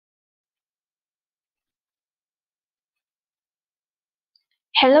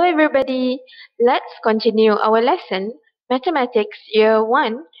Hello everybody. Let's continue our lesson Mathematics Year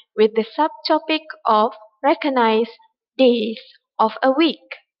 1 with the subtopic of Recognize Days of a Week.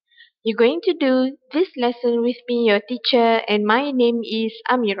 You're going to do this lesson with me, your teacher, and my name is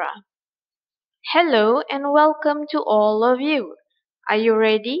Amira. Hello and welcome to all of you. Are you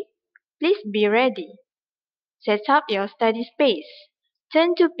ready? Please be ready. Set up your study space.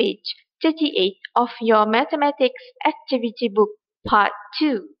 Turn to page 38 of your Mathematics Activity Book Part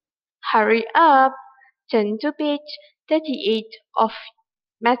 2. Hurry up! Turn to page 38 of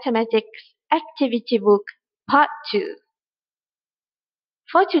Mathematics Activity Book Part 2.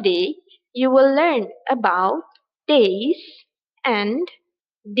 For today, you will learn about days and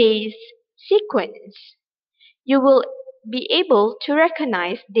days sequence. You will be able to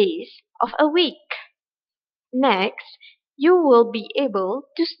recognize days of a week. Next, you will be able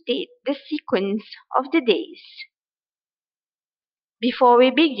to state the sequence of the days. Before we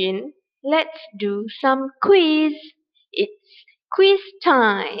begin, let's do some quiz. It's quiz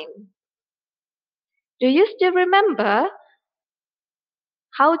time. Do you still remember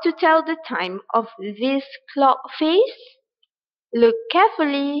how to tell the time of this clock face? Look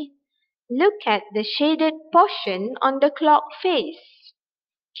carefully. Look at the shaded portion on the clock face.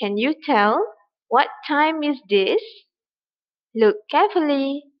 Can you tell what time is this? Look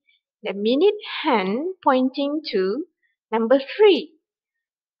carefully. The minute hand pointing to number 3.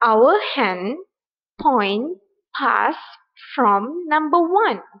 Our hand point past from number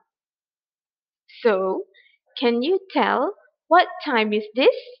 1. So, can you tell what time is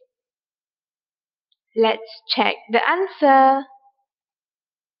this? Let's check the answer.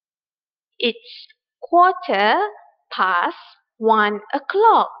 It's quarter past 1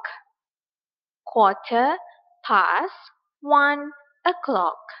 o'clock. Quarter past 1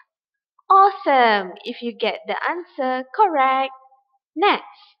 o'clock. Awesome! If you get the answer correct. Next,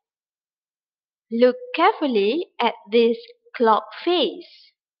 look carefully at this clock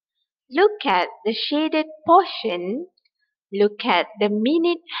face. Look at the shaded portion, look at the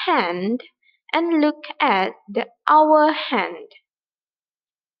minute hand, and look at the hour hand.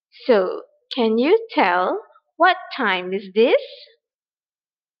 So, can you tell what time is this?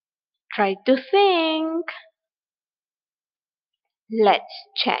 Try to think. Let's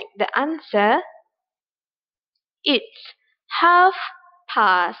check the answer. It's half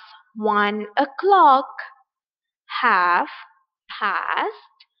past 1 o'clock. Half past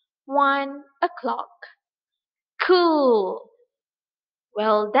 1 o'clock. Cool!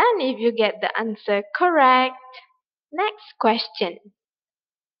 Well done if you get the answer correct. Next question.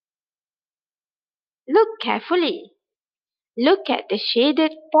 Look carefully. Look at the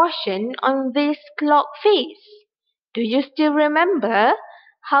shaded portion on this clock face. Do you still remember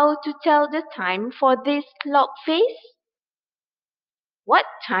how to tell the time for this clock face? What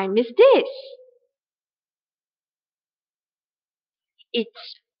time is this?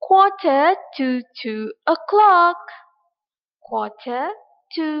 It's quarter to 2 o'clock. Quarter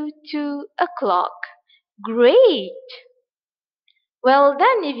to 2 o'clock. Great! Well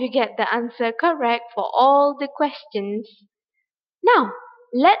done if you get the answer correct for all the questions. Now,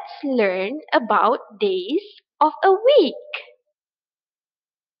 let's learn about days of a week.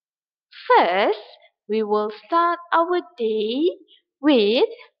 First, we will start our day with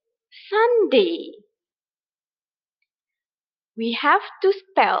Sunday. We have to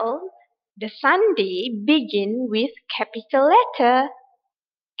spell the Sunday begin with capital letter,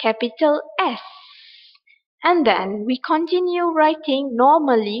 capital S. And then we continue writing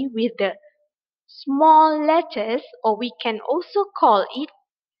normally with the small letters, or we can also call it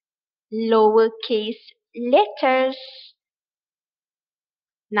lowercase letters.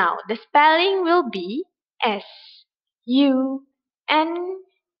 Now the spelling will be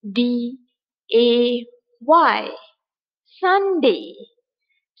Sunday. Sunday.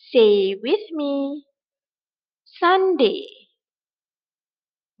 Say with me. Sunday.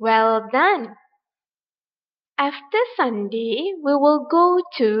 Well done. After Sunday, we will go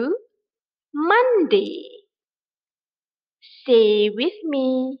to Monday. Say with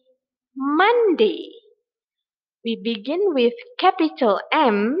me. Monday. We begin with capital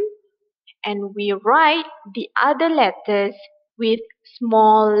M and we write the other letters with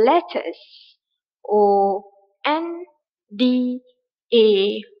small letters. Monday.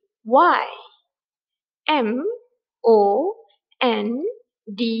 Monday.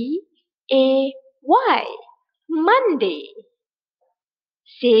 Monday.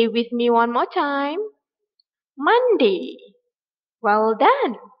 Say with me one more time. Monday. Well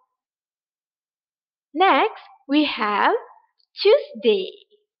done. Next, we have Tuesday,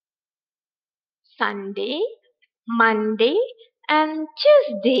 Sunday, Monday, and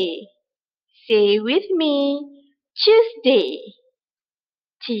Tuesday. Say with me, Tuesday.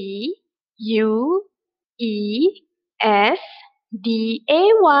 Tuesday.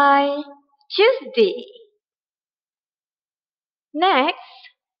 Tuesday. Next,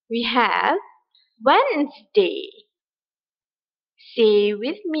 we have Wednesday. Say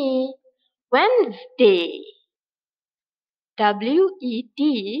with me, Wednesday.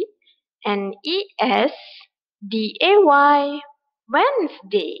 Wednesday.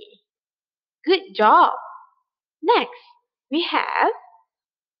 Wednesday. Good job. Next, we have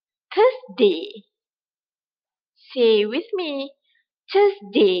Thursday. Say with me,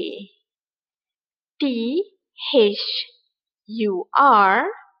 Thursday. Thursday.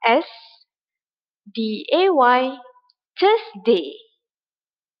 Thursday.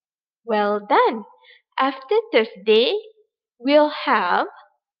 Well done. After Thursday, we'll have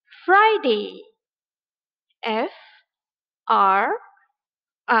Friday. Friday.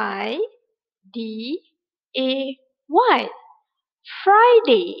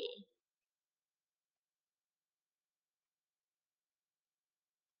 Friday.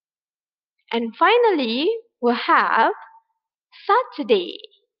 And finally, we'll have Saturday.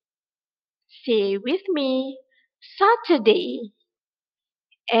 Say with me, Saturday.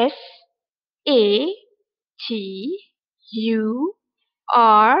 Saturday.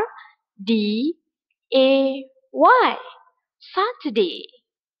 Saturday.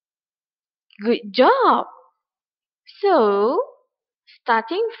 Good job. So,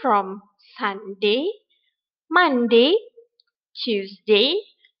 starting from Sunday, Monday, Tuesday,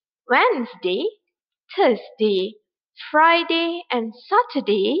 Wednesday, Thursday, Friday, and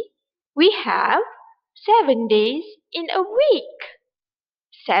Saturday, we have 7 days in a week.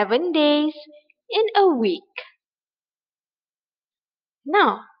 7 days in a week.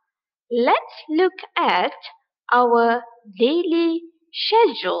 Now, let's look at our daily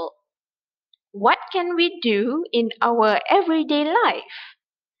schedule. What can we do in our everyday life?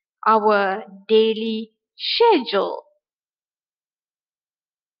 Our daily schedule.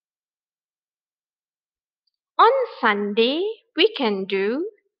 On Sunday, we can do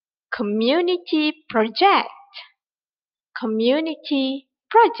community project. Community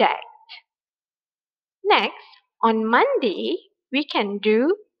project. Next, on Monday, we can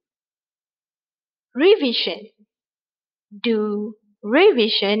do revision. Do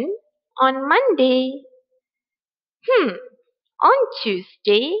revision on Monday. On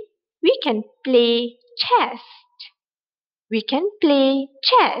Tuesday, we can play chess. We can play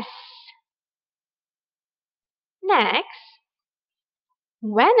chess. Next,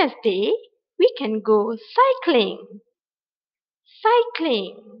 Wednesday, we can go cycling.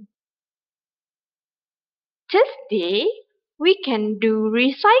 Cycling. Thursday, we can do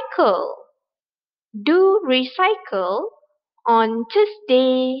recycle. Do recycle on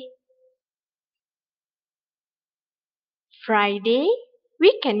Tuesday. Friday,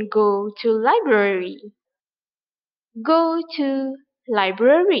 we can go to library. Go to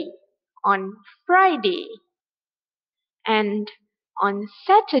library on Friday. And on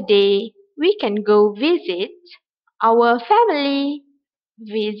Saturday, we can go visit our family.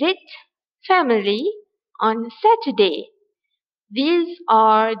 Visit family on Saturday. These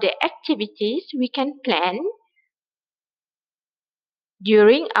are the activities we can plan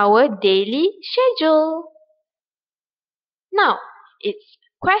during our daily schedule. Now, it's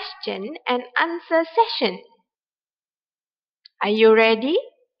question and answer session. Are you ready?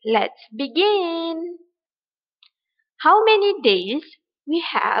 Let's begin. How many days we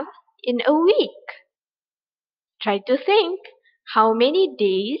have in a week? Try to think how many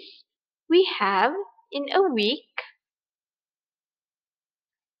days we have in a week.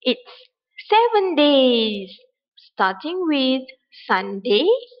 It's 7 days, starting with Sunday,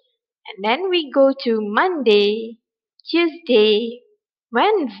 and then we go to Monday, Tuesday,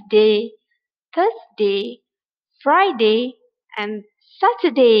 Wednesday, Thursday, Friday, and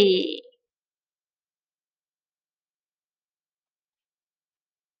Saturday.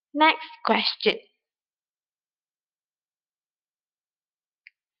 Next question.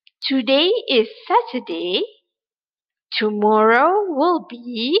 Today is Saturday. Tomorrow will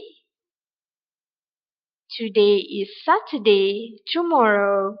be. Today is Saturday.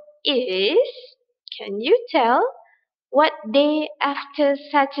 Tomorrow is. Can you tell what day after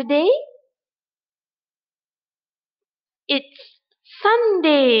Saturday? It's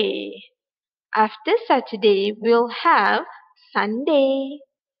Sunday. After Saturday, we'll have Sunday.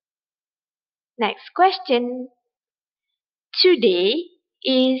 Next question. Today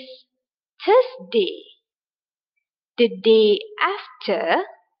is Thursday. The day after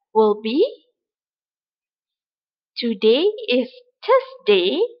will be. today is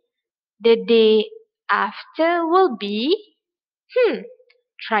Thursday. The day after will be,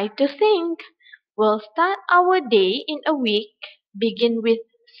 try to think. We'll start our day in a week, begin with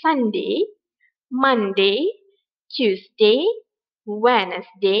Sunday, Monday, Tuesday,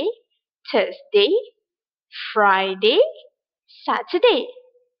 Wednesday, Thursday, Friday, Saturday.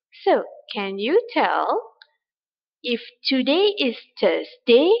 So, can you tell if today is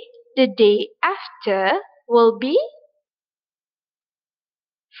Thursday, the day after will be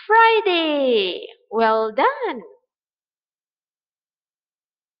Friday? Well done.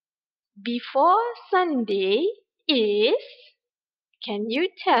 Before Sunday is, can you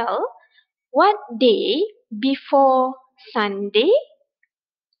tell what day before Sunday?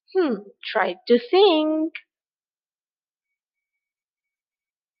 Try to think.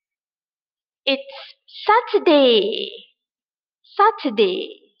 It's Saturday.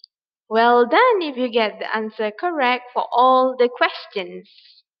 Saturday. Well done if you get the answer correct for all the questions.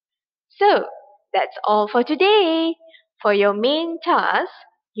 So, that's all for today. For your main task,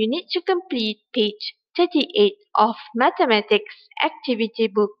 you need to complete page 38 of Mathematics Activity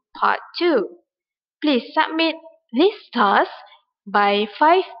Book Part 2. Please submit this task by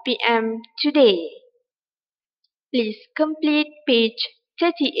 5 p.m. today. Please complete page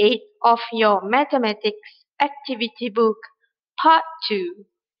 38 of your Mathematics Activity Book Part 2.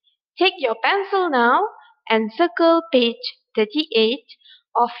 Take your pencil now and circle page 38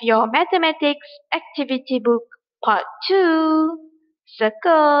 of your Mathematics Activity Book Part 2.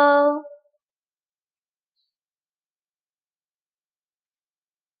 Circle.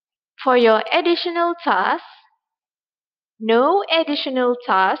 For your additional task, no additional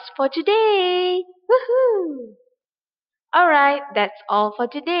task for today. Woohoo! Alright, that's all for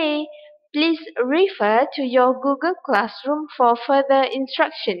today. Please refer to your Google Classroom for further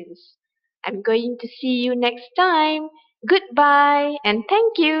instructions. I'm going to see you next time. Goodbye and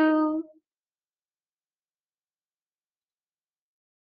thank you.